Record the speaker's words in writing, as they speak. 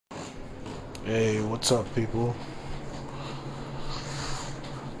Hey, what's up, people?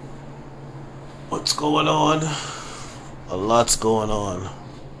 What's going on? A lot's going on.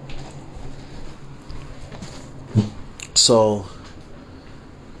 So,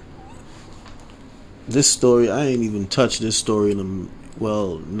 this story, I ain't even touched this story in a.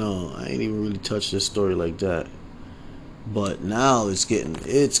 Well, no, I ain't even really touched this story like that. But now it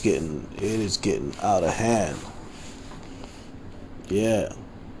is getting out of hand. Yeah.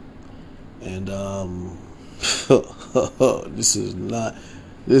 And, this is not,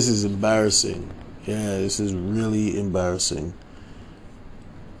 this is embarrassing. Yeah, this is really embarrassing.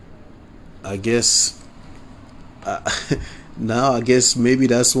 I guess now I guess maybe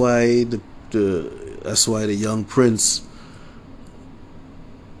that's why the young prince,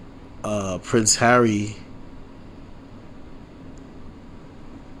 Prince Harry,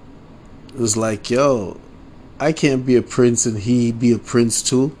 was like, "Yo, I can't be a prince and he be a prince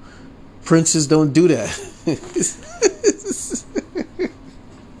too. Princes don't do that."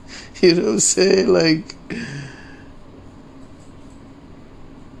 You know what I'm saying? Like,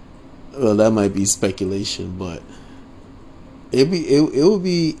 well, that might be speculation, but it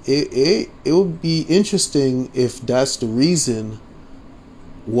would be interesting if that's the reason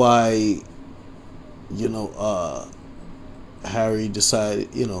why you know Harry decided,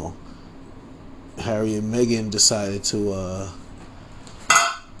 Harry and Meghan decided to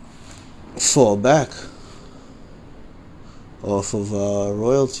fall back off of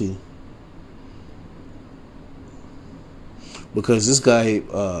royalty, because this guy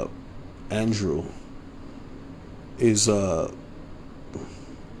Andrew is the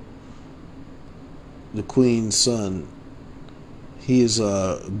Queen's son. He is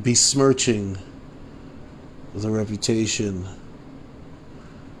besmirching the reputation,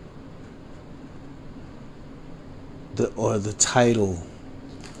 the title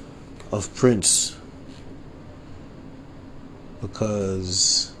of prince,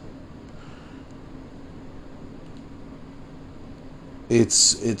 because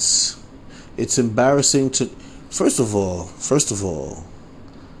it's embarrassing to. First of all,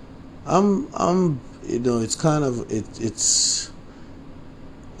 I'm it's kind of it's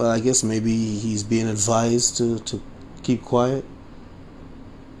well, I guess maybe he's being advised to keep quiet.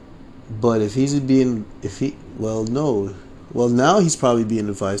 But if he, well, no, well, now he's probably being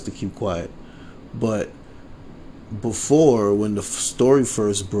advised to keep quiet. But before, when the story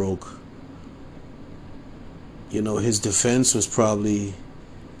first broke, his defense was probably,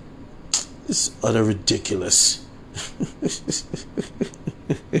 "It's utter ridiculous."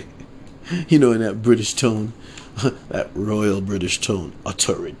 In that British tone, that royal British tone,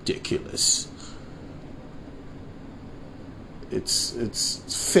 utter ridiculous.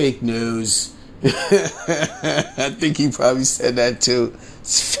 It's fake news. I think he probably said that too.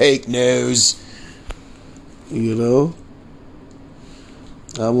 It's fake news. You know,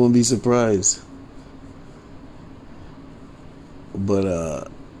 I won't be surprised. But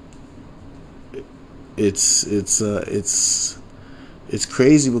it's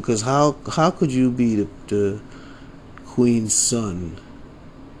crazy, because how could you be the queen's son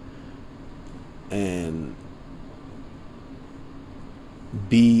and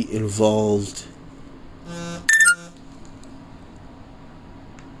be involved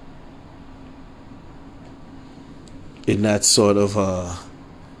in that sort of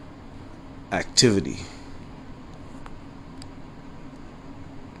activity?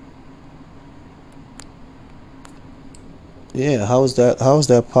 Yeah, how is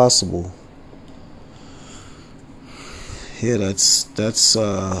that possible? Yeah,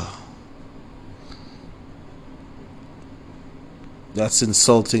 that's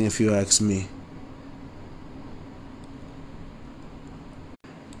insulting, if you ask me.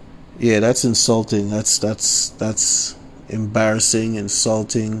 Yeah, that's insulting. That's embarrassing,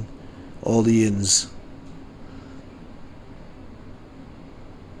 insulting, all the ins.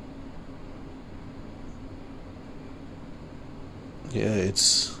 Yeah,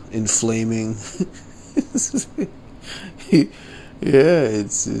 it's inflaming. Yeah,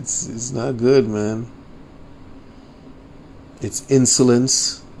 it's not good, man. It's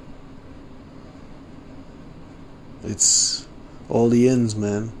insolence. It's all the ends,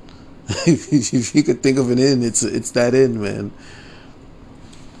 man. If you could think of an end, it's that end, man.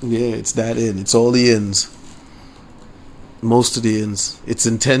 Yeah, it's that end. It's all the ends. Most of the ends. It's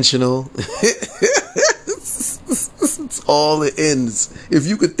intentional. It's all the ends. If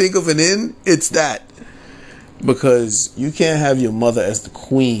you could think of an end, it's that. Because you can't have your mother as the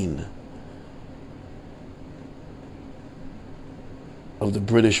queen of the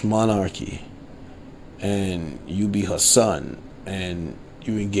British monarchy and you be her son, and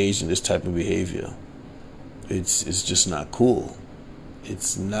you engage in this type of behavior. It's just not cool.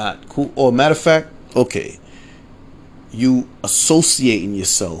 It's not cool. Or matter of fact, okay, you associating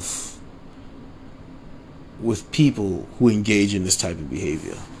yourself with people who engage in this type of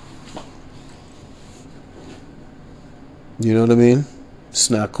behavior. You know what I mean? It's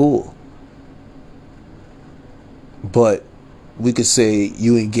not cool. But we could say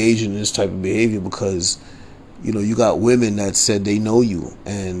you engage in this type of behavior because, you got women that said they know you,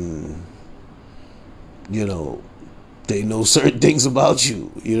 and, they know certain things about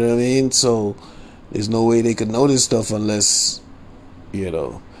you. You know what I mean? So there's no way they could know this stuff unless, then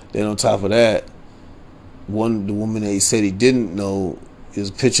on top of that, the woman that he said he didn't know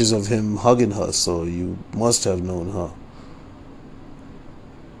is pictures of him hugging her, so you must have known her.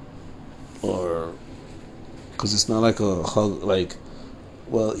 Or, because it's not like a hug, like,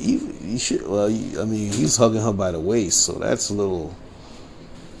 well, you should, well, I mean, he's hugging her by the waist, so that's a little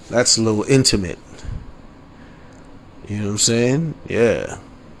intimate. You know what I'm saying? Yeah.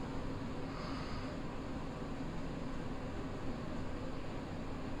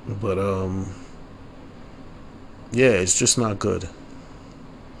 But, yeah, it's just not good.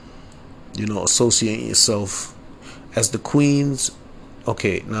 Associating yourself as the queens.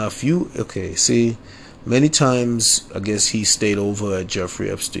 Okay, now see, many times, I guess he stayed over at Jeffrey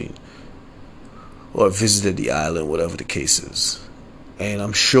Epstein or visited the island, whatever the case is. And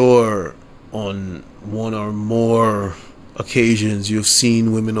I'm sure on one or more occasions you've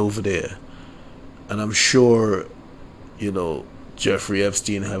seen women over there. And I'm sure, Jeffrey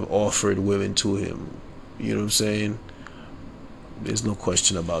Epstein have offered women to him. You know what I'm saying? There's no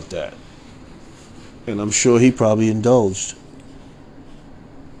question about that. And I'm sure he probably indulged.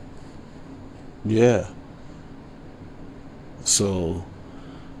 Yeah. So,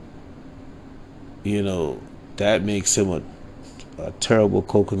 that makes him a terrible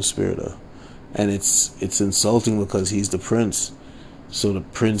co-conspirator. And it's insulting because he's the prince. So the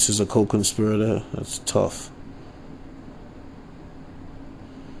prince is a co-conspirator. That's tough.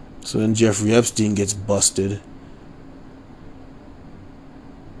 So then Jeffrey Epstein gets busted.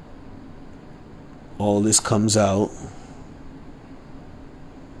 All this comes out.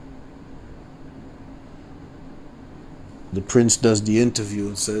 The prince does the interview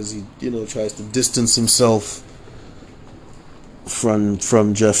and says he, tries to distance himself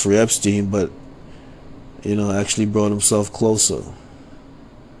from Jeffrey Epstein, but actually brought himself closer.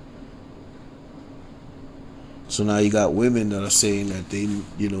 So now you got women that are saying that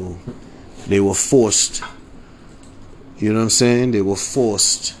they were forced. You know what I'm saying? They were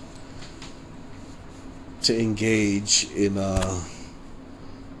forced to engage in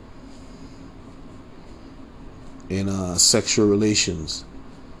sexual relations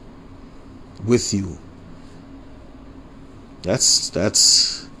with you.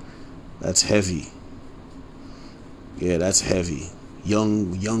 That's heavy. Yeah, that's heavy.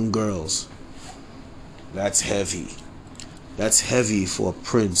 Young girls. That's heavy. That's heavy for a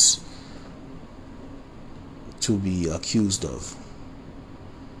prince to be accused of.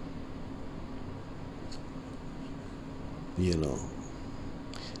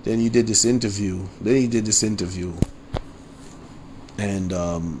 Then he did this interview. And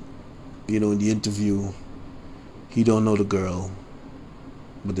in the interview, he don't know the girl,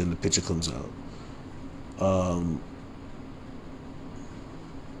 but then the picture comes out.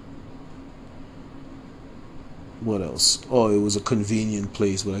 What else? Oh, it was a convenient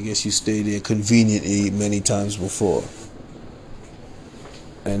place, but I guess you stayed there conveniently many times before.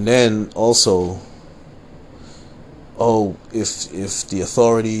 And then also, if the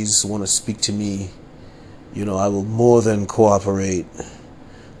authorities want to speak to me, I will more than cooperate.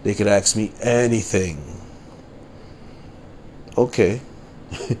 They could ask me anything. Okay.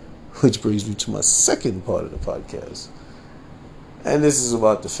 Which brings me to my second part of the podcast. And this is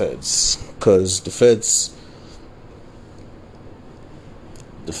about the feds. Because the feds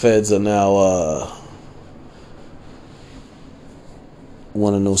are now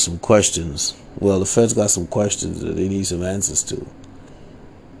want to know some questions. Well, the feds got some questions that they need some answers to.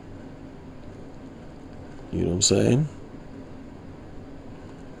 You know what I'm saying?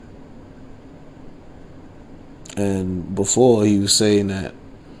 And before he was saying that,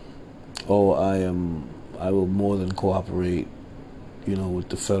 I will more than cooperate, with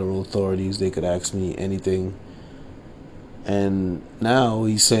the federal authorities. They could ask me anything. And now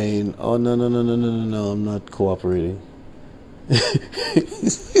he's saying, oh, no, I'm not cooperating.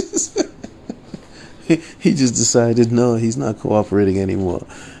 He just decided, no, he's not cooperating anymore.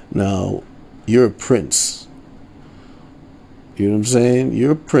 Now, you're a prince. You know what I'm saying?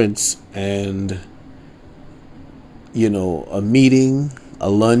 You're a prince, and, a meeting a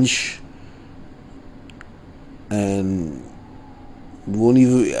lunch, and won't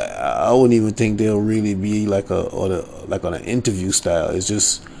even I wouldn't even think they'll really be like on an interview style. It's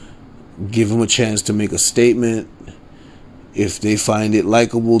just give them a chance to make a statement. If they find it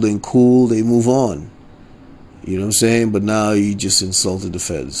likable, then cool, they move on. You know what I'm saying? But now you just insulted the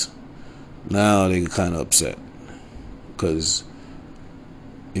feds. Now they get kind of upset because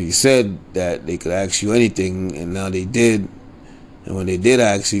you said that they could ask you anything, and now they did. And when they did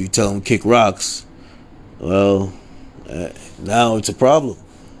ask you, you tell them kick rocks. Well, now it's a problem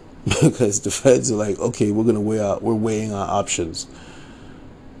because the feds are like, okay, we're weighing our options.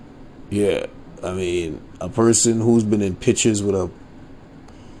 Yeah, I mean, a person who's been in pictures with a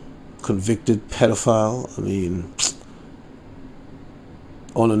convicted pedophile, I mean,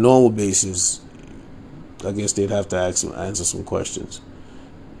 on a normal basis, I guess they'd have to answer some questions.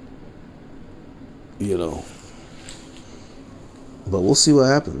 You know. But we'll see what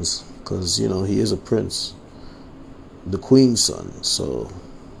happens, because, you know, he is a prince. The queen's son, so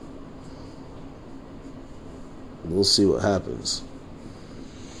we'll see what happens.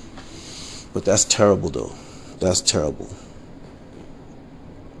 But that's terrible, though. That's terrible.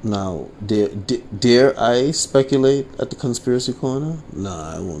 Now, dare I speculate at the conspiracy corner?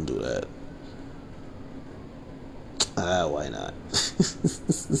 Nah, I won't do that. Why not?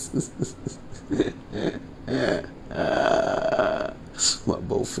 My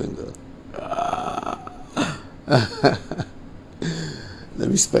bowfinger. Let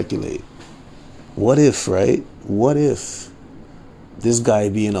me speculate. What if, right? What if this guy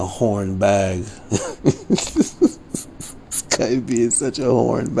be in a horn bag? This guy be in such a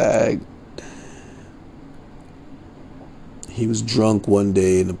horn bag. He was drunk one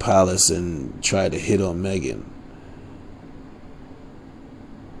day in the palace and tried to hit on Meghan.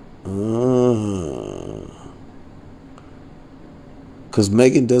 Because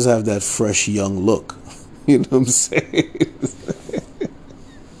Meghan does have that fresh young look. You know what I'm saying?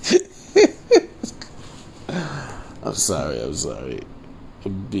 I'm sorry.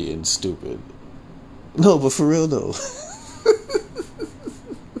 I'm being stupid. No, but for real though.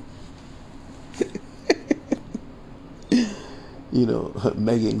 You know,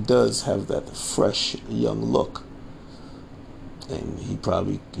 Meghan does have that fresh young look. And he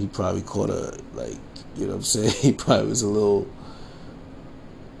probably caught a, like, you know what I'm saying? He probably was a little,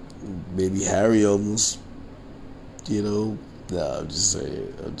 maybe Harry almost, you know. Nah, I'm just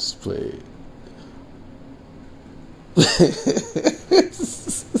saying, I'm just playing.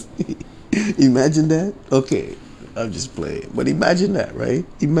 Imagine that. Okay, I'm just playing, but imagine that, right?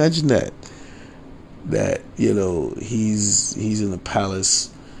 Imagine that you know, he's in the palace,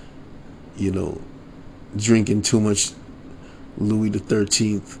 you know, drinking too much Louis the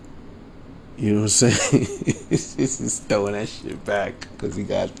 13th. You know what I'm saying? He's just throwing that shit back because he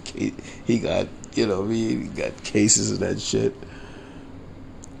got you know what I mean, he got cases of that shit,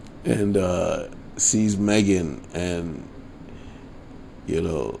 and sees Meghan, and you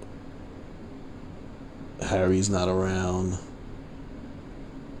know, Harry's not around,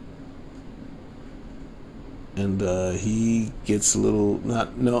 and he gets a little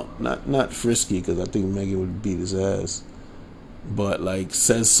not frisky, because I think Meghan would beat his ass, but like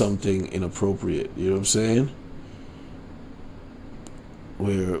says something inappropriate. You know what I'm saying?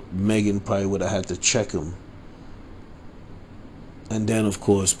 Where Meghan probably would have had to check him, and then of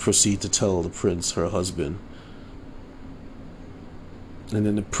course proceed to tell the prince, her husband, and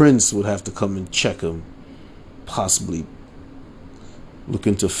then the prince would have to come and check him, possibly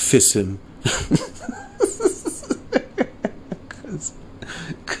looking to fist him.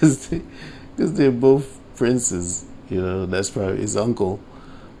 Because they're both princes, you know. That's probably his uncle,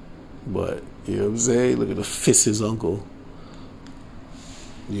 but you know what I'm saying, looking to fist his uncle.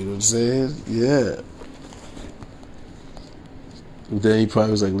 You know what I'm saying? Yeah. Then he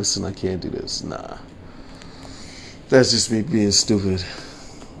probably was like, listen, I can't do this. Nah, that's just me being stupid.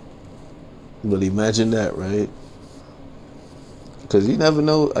 But imagine that, right? Because you never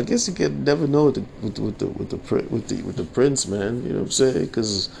know. I guess you can never know with the prince, man. You know what I'm saying?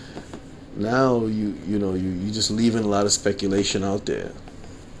 Because now you just leaving a lot of speculation out there,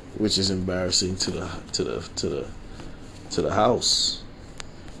 which is embarrassing to the house.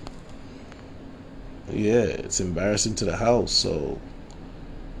 Yeah, it's embarrassing to the house. So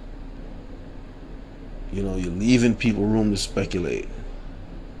you know, you're leaving people room to speculate.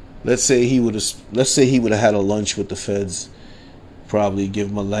 Let's say he would have had a lunch with the feds. Probably give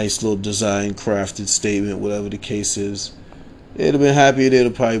them a nice little design crafted statement, whatever the case is. They'd have been happy. They'd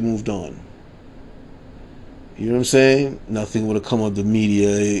have probably moved on. You know what I'm saying? Nothing would have come of the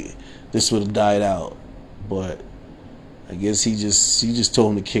media. This would have died out. But I guess he just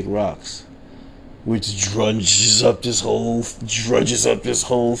told him to kick rocks, which drudges up this whole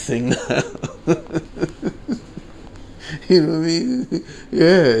thing now. You know what I mean?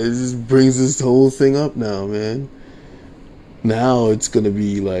 Yeah, it just brings this whole thing up now, man. Now it's gonna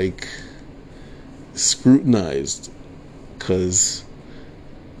be like scrutinized, because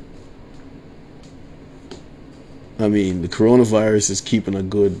I mean the coronavirus is keeping a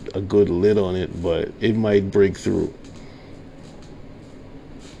good lid on it, but it might break through.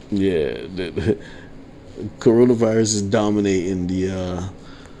 Yeah, the coronavirus is dominating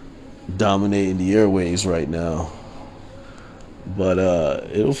the airways right now, but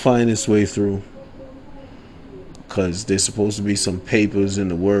it'll find its way through, because there's supposed to be some papers in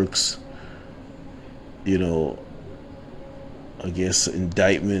the works, you know, I guess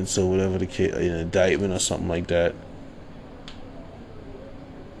indictments or whatever the case, an indictment or something like that,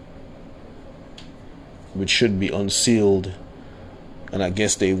 which should be unsealed. And I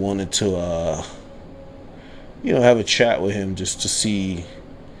guess they wanted to, have a chat with him just to see.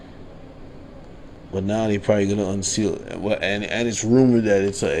 But now they're probably gonna unseal it. Well, and it's rumored that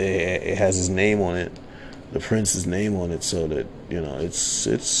it has his name on it, the prince's name on it, so that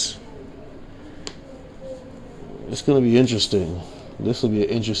it's gonna be interesting. This will be an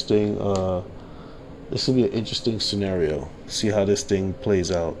interesting scenario. See how this thing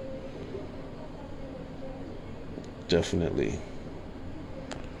plays out. Definitely.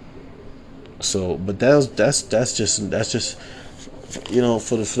 So, but that's just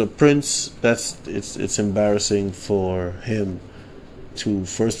for the prince. It's embarrassing for him to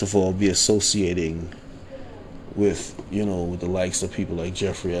first of all be associating with with the likes of people like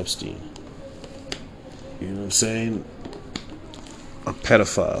Jeffrey Epstein. You know what I'm saying? A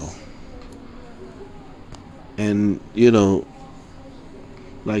pedophile. And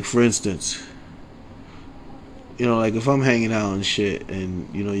like for instance, like if I'm hanging out and shit, and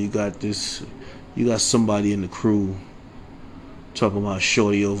you got somebody in the crew talking about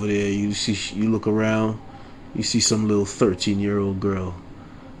shorty over there. You look around, you see some little 13-year-old girl.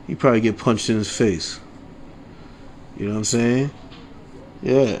 You probably get punched in his face. You know what I'm saying?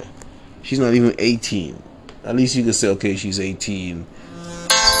 Yeah, she's not even 18. At least you can say, okay, she's 18.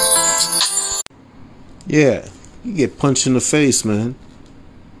 Yeah, you get punched in the face, man.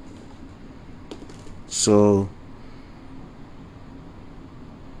 So,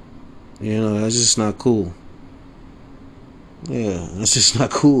 that's just not cool. Yeah, that's just not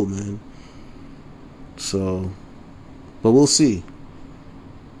cool, man. So, but we'll see.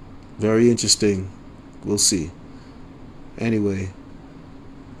 Very interesting. We'll see. Anyway,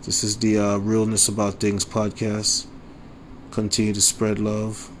 this is the Realness About Things podcast. Continue to spread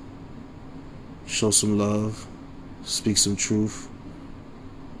love. Show some love. Speak some truth.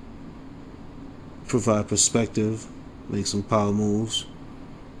 Provide perspective. Make some power moves.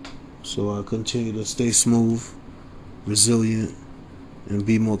 So I continue to stay smooth, resilient, and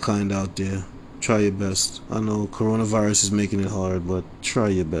be more kind out there. Try your best. I know coronavirus is making it hard, but try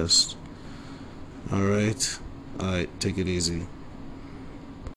your best. Alright? Alright, take it easy.